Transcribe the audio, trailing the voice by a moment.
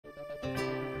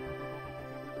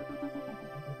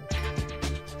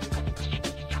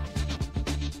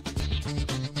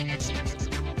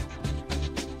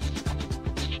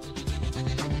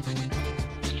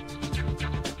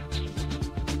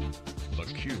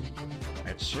theCUBE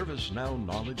at ServiceNow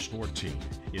Knowledge14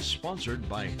 is sponsored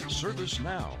by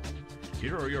ServiceNow.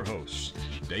 Here are your hosts,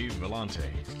 Dave Vellante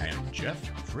and Jeff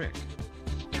Frick.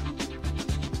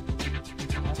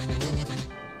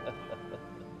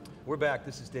 We're back.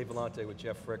 This is Dave Vellante with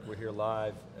Jeff Frick. We're here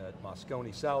live at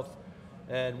Moscone South,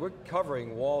 and we're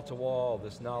covering wall-to-wall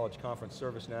this knowledge conference,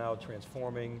 ServiceNow,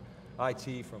 transforming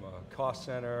IT from a cost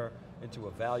center into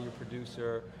a value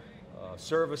producer.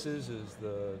 Services is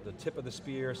the tip of the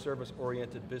spear,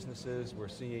 service-oriented businesses. We're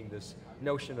seeing this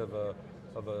notion of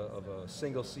a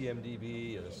single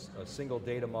CMDB, a single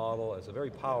data model as a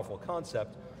very powerful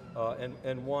concept,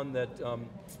 and one that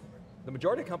the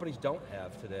majority of companies don't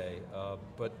have today,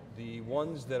 but the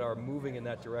ones that are moving in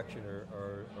that direction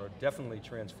are definitely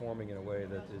transforming in a way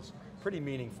that is pretty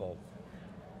meaningful.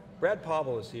 Brad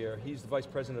Paubel is here. He's the Vice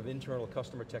President of Internal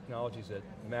Customer Technologies at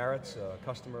Maritz, a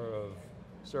customer of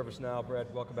ServiceNow.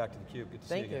 Brad, welcome back to theCUBE. Good to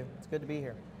see you again. Thank you, it's good to be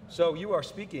here. So you are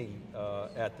speaking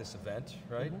at this event,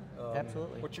 right?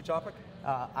 Absolutely. What's your topic?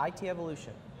 IT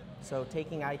evolution, so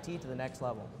taking IT to the next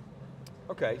level.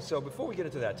 Okay, so before we get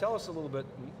into that, tell us a little bit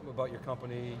about your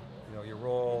company, your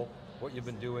role, what you've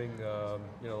been doing,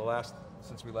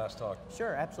 since we last talked.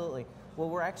 Sure, absolutely. Well,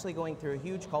 we're actually going through a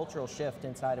huge cultural shift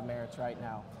inside of Maritz right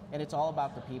now, and it's all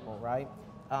about the people, right?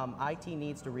 IT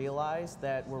needs to realize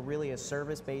that we're really a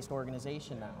service-based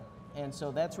organization now. And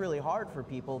so that's really hard for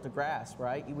people to grasp,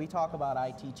 right? We talk about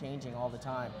IT changing all the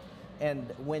time. And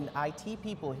when IT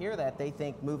people hear that, they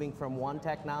think moving from one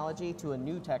technology to a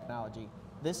new technology.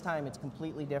 This time it's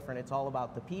completely different, it's all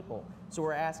about the people. So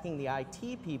we're asking the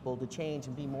IT people to change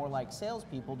and be more like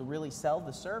salespeople to really sell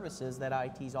the services that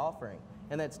IT's offering.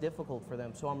 And that's difficult for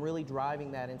them. So I'm really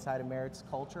driving that inside of Maritz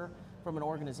culture from an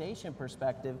organization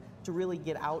perspective to really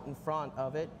get out in front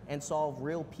of it and solve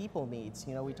real people needs.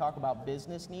 We talk about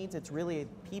business needs, it's really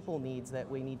people needs that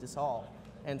we need to solve.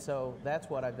 And so that's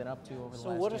what I've been up to over the last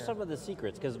year. So what are some of the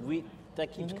secrets? Because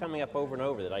that keeps coming up over and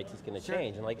over that IT's going to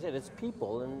change. And like I said, it's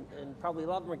people and probably a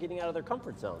lot of them are getting out of their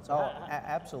comfort zone. So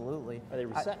absolutely. Are they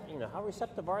how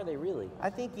receptive are they really?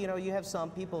 I think you have some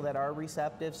people that are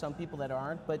receptive, some people that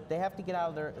aren't, but they have to get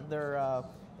out of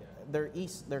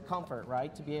their comfort,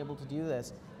 right, to be able to do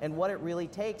this. And what it really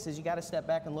takes is you got to step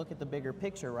back and look at the bigger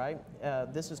picture, right?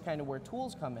 This is kind of where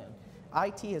tools come in.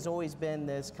 IT has always been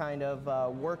this kind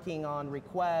of working on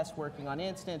requests, working on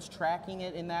instance, tracking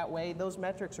it in that way. Those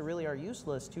metrics are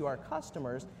useless to our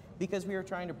customers because we are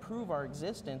trying to prove our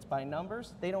existence by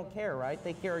numbers. They don't care, right?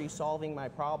 They care, are you solving my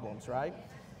problems, right?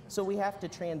 So we have to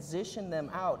transition them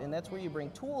out, and that's where you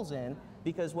bring tools in,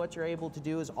 because what you're able to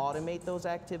do is automate those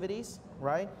activities,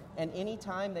 right? And any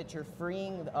time that you're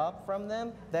freeing up from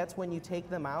them, that's when you take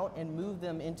them out and move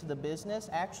them into the business,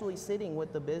 actually sitting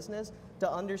with the business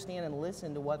to understand and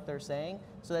listen to what they're saying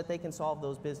so that they can solve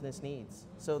those business needs.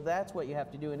 So that's what you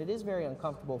have to do, and it is very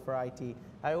uncomfortable for IT.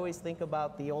 I always think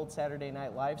about the old Saturday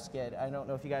Night Live skit. I don't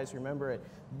know if you guys remember it,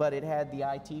 but it had the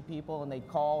IT people, and they'd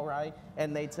call, right?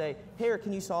 And they'd say, here,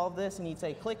 can you solve this? And he'd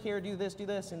say, click here, do this,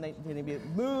 and they'd be,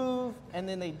 move, and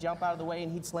then they'd jump out of the way,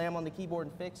 and he'd slam on the keyboard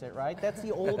and fix it, right? That's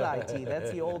the old IT,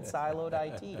 that's the old siloed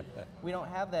IT. We don't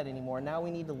have that anymore. Now we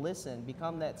need to listen,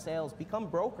 become that sales, become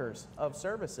brokers of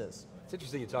services. It's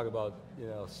interesting you talk about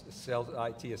sales,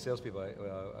 IT as salespeople.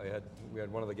 We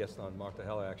had one of the guests on, Mark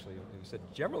DeHella actually, who said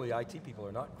generally IT people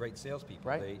are not great salespeople.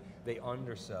 Right. They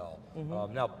undersell.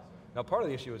 Now part of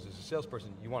the issue is as a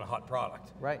salesperson, you want a hot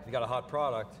product. Right. If you got a hot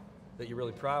product that you're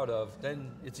really proud of,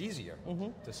 then it's easier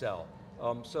to sell.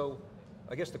 So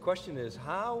I guess the question is,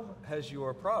 how has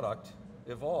your product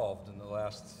evolved in the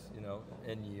last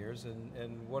N years,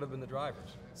 and what have been the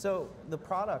drivers? So the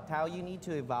product, how you need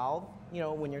to evolve,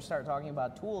 when you start talking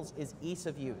about tools, is ease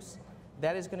of use.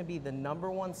 That is going to be the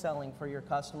 #1 selling for your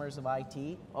customers of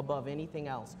IT above anything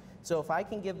else. So if I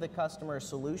can give the customer a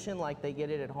solution like they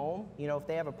get it at home, if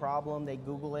they have a problem, they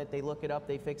Google it, they look it up,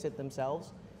 they fix it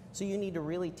themselves. So you need to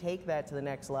really take that to the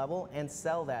next level and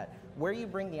sell that. Where you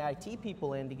bring the IT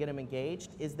people in to get them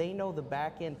engaged is they know the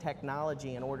back-end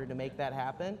technology in order to make that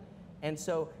happen. And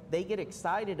so they get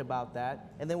excited about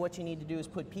that, and then what you need to do is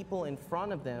put people in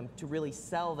front of them to really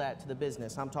sell that to the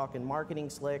business. I'm talking marketing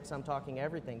slicks, I'm talking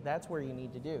everything. That's where you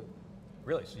need to do.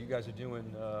 Really, so you guys are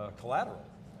doing collateral?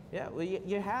 Yeah, well,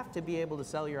 you have to be able to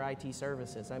sell your IT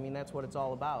services. I mean, that's what it's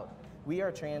all about. We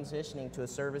are transitioning to a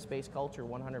service-based culture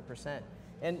 100%.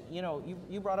 And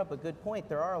you brought up a good point.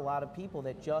 There are a lot of people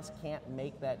that just can't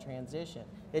make that transition.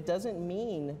 It doesn't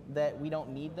mean that we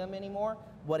don't need them anymore.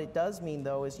 What it does mean,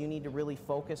 though, is you need to really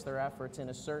focus their efforts in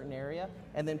a certain area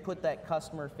and then put that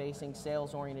customer-facing,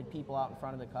 sales-oriented people out in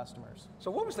front of the customers.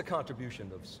 So what was the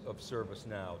contribution of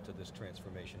ServiceNow to this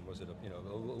transformation? Was it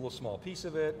a little small piece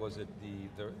of it? Was it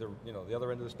the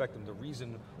other end of the spectrum, the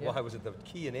reason why? Was it the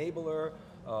key enabler?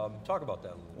 Talk about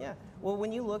that a little bit. Yeah, well,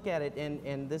 when you look at it,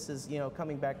 and this is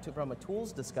coming back to from a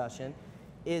tools discussion,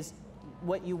 is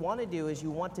what you want to do is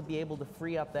you want to be able to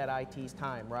free up that IT's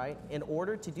time, right? In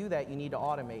order to do that, you need to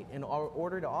automate. In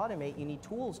order to automate, you need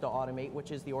tools to automate, which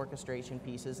is the orchestration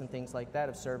pieces and things like that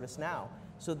of ServiceNow.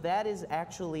 So that is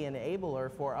actually an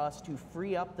enabler for us to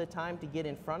free up the time to get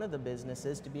in front of the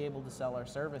businesses to be able to sell our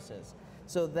services.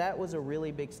 So that was a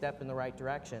really big step in the right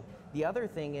direction. The other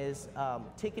thing is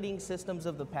ticketing systems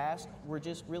of the past were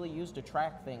just really used to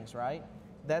track things, right?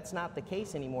 That's not the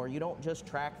case anymore. You don't just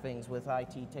track things with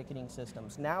IT ticketing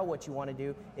systems. Now what you want to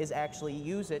do is actually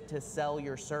use it to sell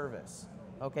your service.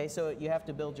 Okay, so you have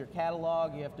to build your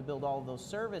catalog, you have to build all of those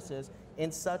services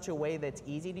in such a way that's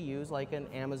easy to use, like an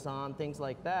Amazon, things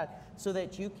like that, so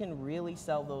that you can really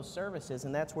sell those services,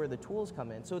 and that's where the tools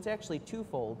come in. So it's actually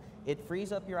twofold. It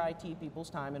frees up your IT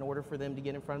people's time in order for them to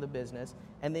get in front of the business,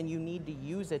 and then you need to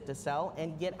use it to sell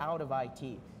and get out of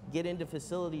IT. Get into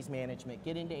facilities management,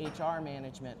 get into HR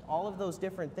management. All of those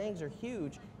different things are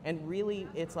huge, and really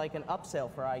it's like an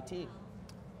upsell for IT.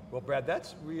 Well, Brad,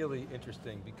 that's really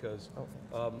interesting because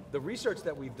the research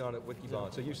that we've done at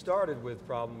Wikibon, so you started with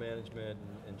problem management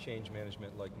and change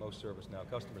management like most ServiceNow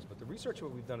customers, but the research that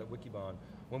we've done at Wikibon,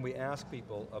 when we ask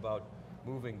people about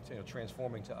moving to,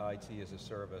 transforming to IT as a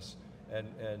service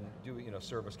and doing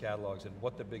service catalogs and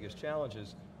what the biggest challenge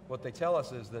is, what they tell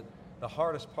us is that the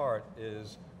hardest part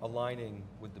is aligning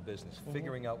with the business,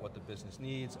 figuring out what the business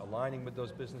needs, aligning with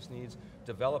those business needs,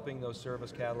 developing those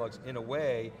service catalogs in a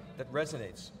way that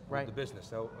resonates with the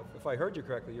business. Now, if I heard you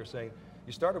correctly, you're saying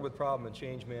you started with problem and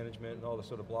change management and all the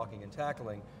sort of blocking and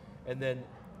tackling, and then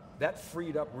that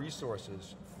freed up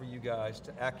resources for you guys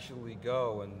to actually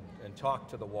go and talk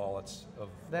to the wallets of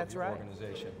your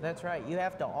organization. That's right. You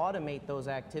have to automate those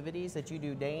activities that you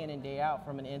do day in and day out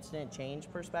from an incident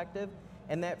change perspective,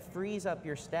 and that frees up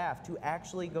your staff to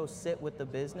actually go sit with the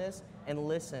business and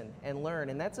listen and learn.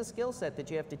 And that's a skill set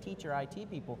that you have to teach your IT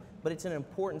people, but it's an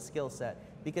important skill set,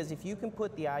 because if you can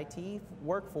put the IT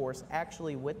workforce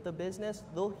actually with the business,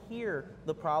 they'll hear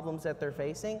the problems that they're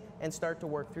facing and start to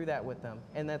work through that with them.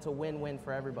 And that's a win-win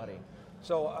for everybody.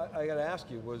 So I got to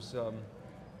ask you, was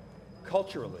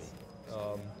culturally,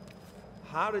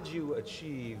 how did you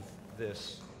achieve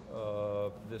this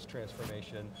this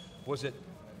transformation? Was it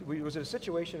a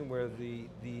situation where the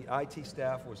IT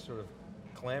staff was sort of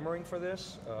clamoring for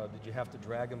this? Did you have to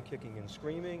drag them kicking and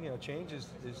screaming? Change is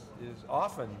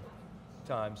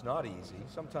oftentimes not easy.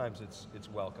 Sometimes it's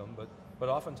welcome, but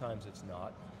oftentimes it's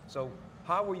not. So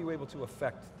how were you able to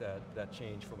affect that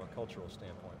change from a cultural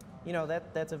standpoint?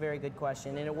 That's a very good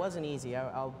question, and it wasn't easy.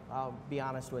 I'll be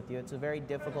honest with you. It's a very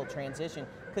difficult transition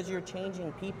because you're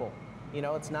changing people.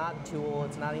 It's not tool,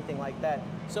 it's not anything like that.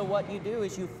 So what you do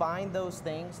is you find those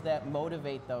things that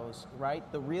motivate those, right?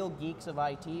 The real geeks of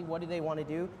IT, what do they want to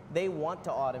do? They want to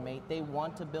automate, they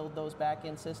want to build those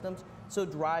back-end systems, so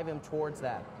drive them towards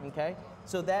that, okay?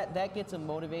 So that gets them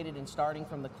motivated and starting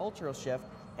from the cultural shift,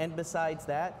 and besides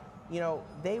that,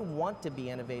 they want to be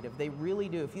innovative, they really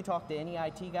do. If you talk to any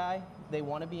IT guy, they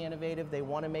want to be innovative, they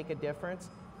want to make a difference.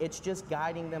 It's just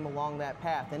guiding them along that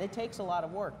path. And it takes a lot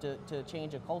of work to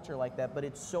change a culture like that, but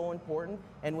it's so important,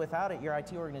 and without it, your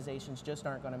IT organizations just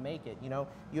aren't going to make it.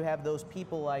 You have those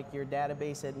people like your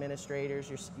database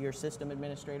administrators, your system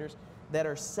administrators, that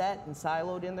are set and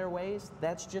siloed in their ways.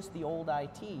 That's just the old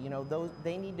IT.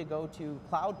 They need to go to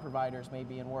cloud providers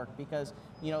maybe and work, because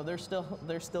they're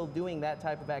still doing that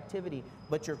type of activity.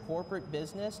 But your corporate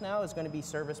business now is going to be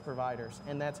service providers,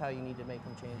 and that's how you need to make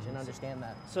them change and understand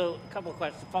that. So a couple of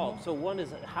questions to follow up. So one is,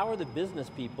 how are the business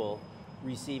people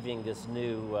receiving this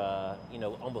new,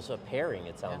 almost a pairing,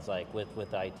 it sounds like,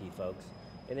 with IT folks?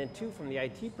 And then two, from the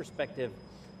IT perspective,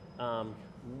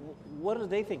 what do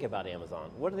they think about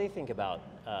Amazon? What do they think about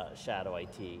shadow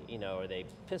IT? Are they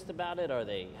pissed about it? Are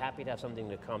they happy to have something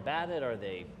to combat it? Are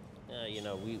they,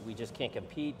 we just can't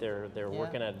compete? They're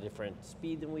working at a different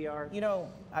speed than we are?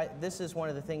 This is one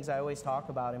of the things I always talk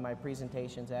about in my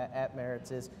presentations at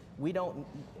Maritz is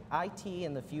IT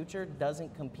in the future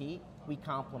doesn't compete, we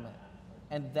complement.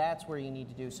 And that's where you need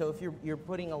to do. So if you're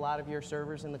putting a lot of your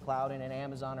servers in the cloud in an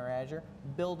Amazon or Azure,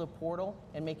 build a portal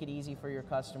and make it easy for your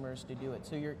customers to do it.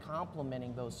 So you're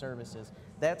complementing those services.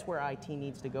 That's where IT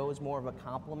needs to go, is more of a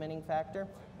complementing factor.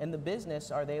 And the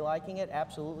business, are they liking it?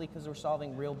 Absolutely, because we're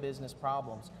solving real business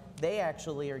problems. they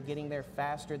actually are getting there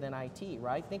faster than IT,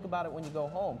 right? Think about it when you go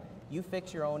home. You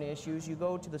fix your own issues, you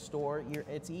go to the store,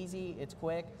 it's easy, it's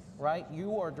quick, right?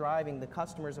 You are driving, the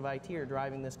customers of IT are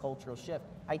driving this cultural shift.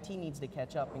 IT needs to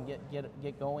catch up and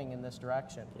get going in this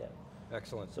direction. Yeah.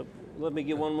 Excellent. So let me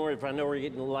get one more, if I know we're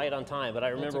getting light on time, but I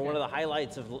remember one of the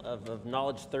highlights of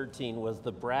Knowledge13 was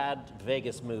the Brad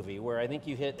Vegas movie, where I think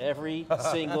you hit every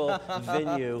single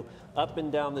venue up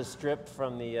and down the strip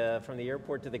from the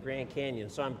airport to the Grand Canyon.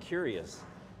 So I'm curious,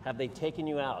 have they taken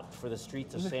you out for the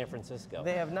streets of San Francisco?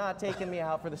 They have not taken me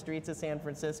out for the streets of San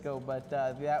Francisco, but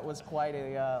that was quite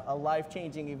a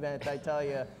life-changing event, I tell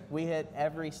you. We hit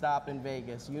every stop in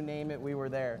Vegas. You name it, we were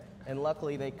there. And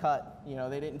luckily they cut,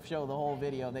 they didn't show the whole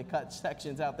video. They cut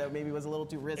sections out that maybe was a little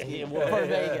too risky for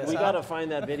Vegas. We got to find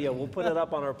that video. We'll put it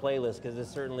up on our playlist because it's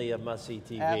certainly a must-see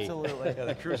TV. Absolutely. Yeah,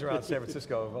 the cruise around San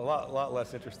Francisco, a lot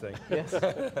less interesting. Yes.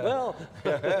 Well,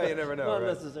 you never know, not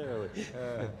right? necessarily.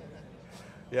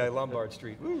 Yeah, Lombard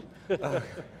Street. Woo. All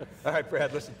right,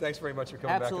 Brad, listen, thanks very much for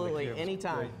coming Absolutely. back. Absolutely,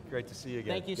 anytime. Great to see you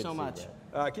again. Thank you so much.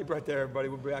 Keep right there, everybody.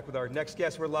 We'll be back with our next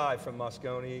guest. We're live from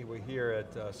Moscone. We're here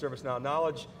at ServiceNow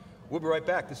Knowledge. We'll be right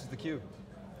back. This is theCUBE.